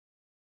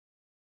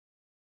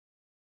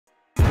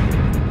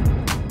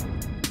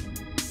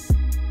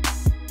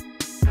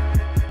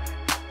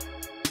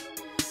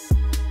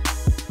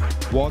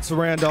Walter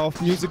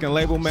Randolph, music and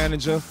label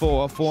manager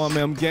for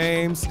 4MM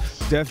Games,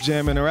 Def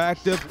Jam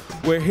Interactive.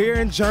 We're here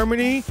in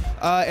Germany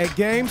at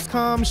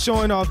Gamescom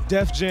showing off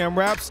Def Jam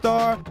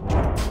Rapstar.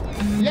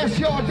 Yes,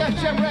 you're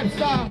Def Jam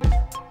Rapstar.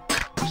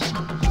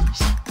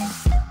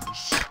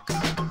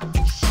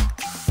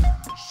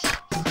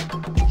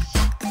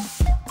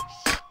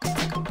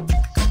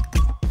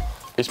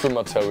 Ich bin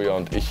Materia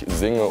und ich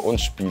singe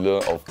und spiele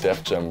auf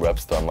Def Jam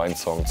Rapstar meinen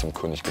Song Zum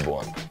König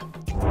geboren.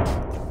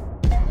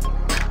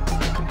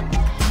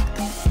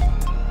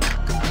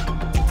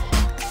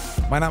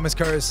 Mein Name ist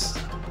Curse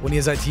und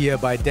ihr seid hier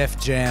bei Def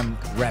Jam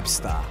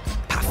Rapstar.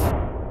 Paff!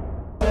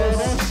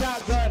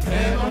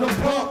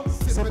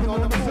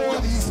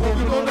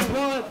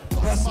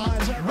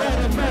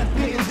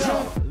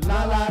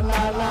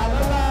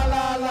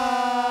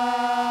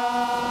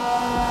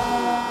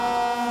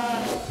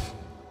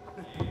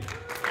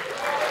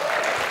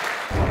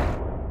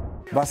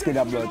 Was geht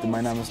ab, Leute?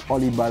 Mein Name ist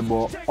Olli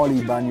Balbo,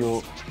 Olli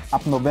Bagno.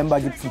 Ab November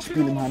gibt es ein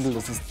Spiel im Handel,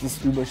 das ist das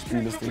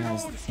Überspiel, das Ding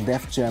heißt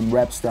Def Jam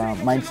Rapstar.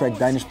 Mein Track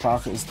Deine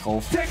Sprache ist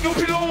drauf.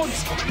 Technopilot!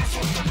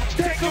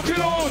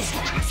 Technopilot!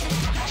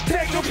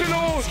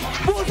 Technopilot!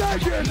 Wo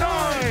seid ihr?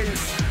 Nein!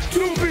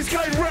 Du bist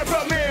kein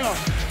Rapper mehr!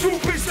 Du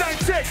bist ein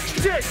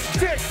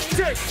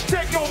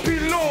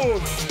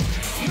Technopilot!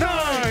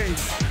 Nein!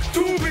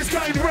 Du bist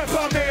kein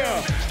Rapper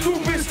mehr! Du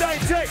bist ein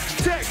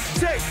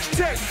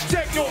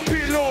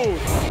Technopilot!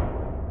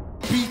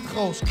 Beat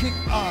raus,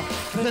 Kick-Art,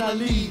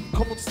 Adrenalin,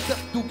 komm und step,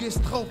 du gehst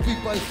drauf wie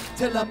bei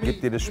Tel Aviv.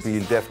 Gibt dir das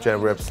Spiel Def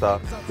Jam Rapstar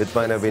mit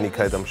meiner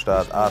Wenigkeit am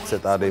Start,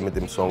 AZAD mit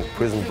dem Song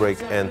Prison Break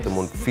Anthem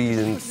und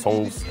vielen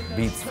Songs,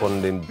 Beats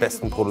von den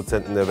besten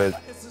Produzenten der Welt.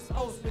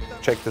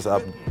 Checkt es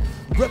ab.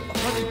 Rap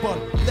Hannibal,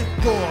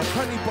 Lektor,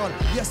 Hannibal,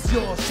 yes,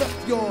 yo, chef,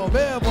 yo,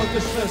 wer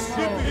wollte Stress?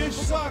 Ich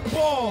sag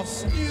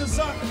Boss, ihr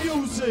sagt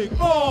Music,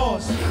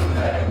 Boss,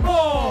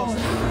 Boss.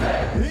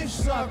 Ich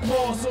sag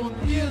Boss und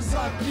ihr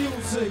sagt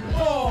Music,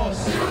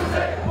 Boss,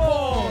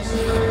 Boss.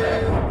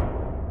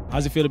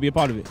 How's it feel to be a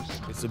part of it?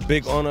 It's a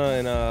big honor,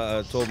 and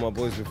I told my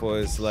boys before,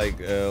 it's like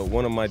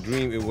one of my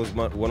dreams. It was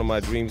one of my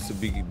dreams to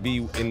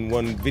be in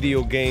one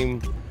video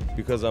game,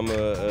 because I'm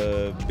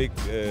a big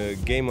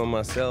gamer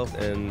myself,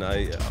 and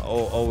I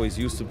always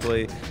used to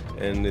play,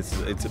 and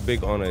it's a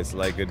big honor. It's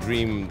like a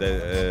dream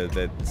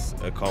that's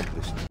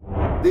accomplished.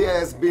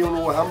 DSB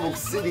und Hamburg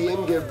City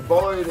im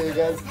Gebäude,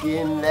 ganz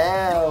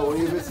genau.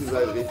 Und ihr wisst, ihr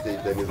seid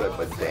richtig, denn ihr seid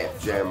bei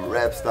Def Jam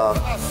Rapstar.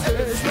 Was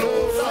ist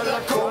los,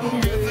 Alter,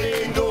 komm, wir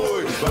drehen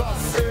durch.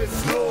 Was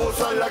ist los,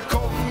 Alter,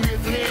 komm, wir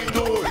drehen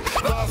durch.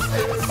 Was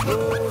ist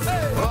los?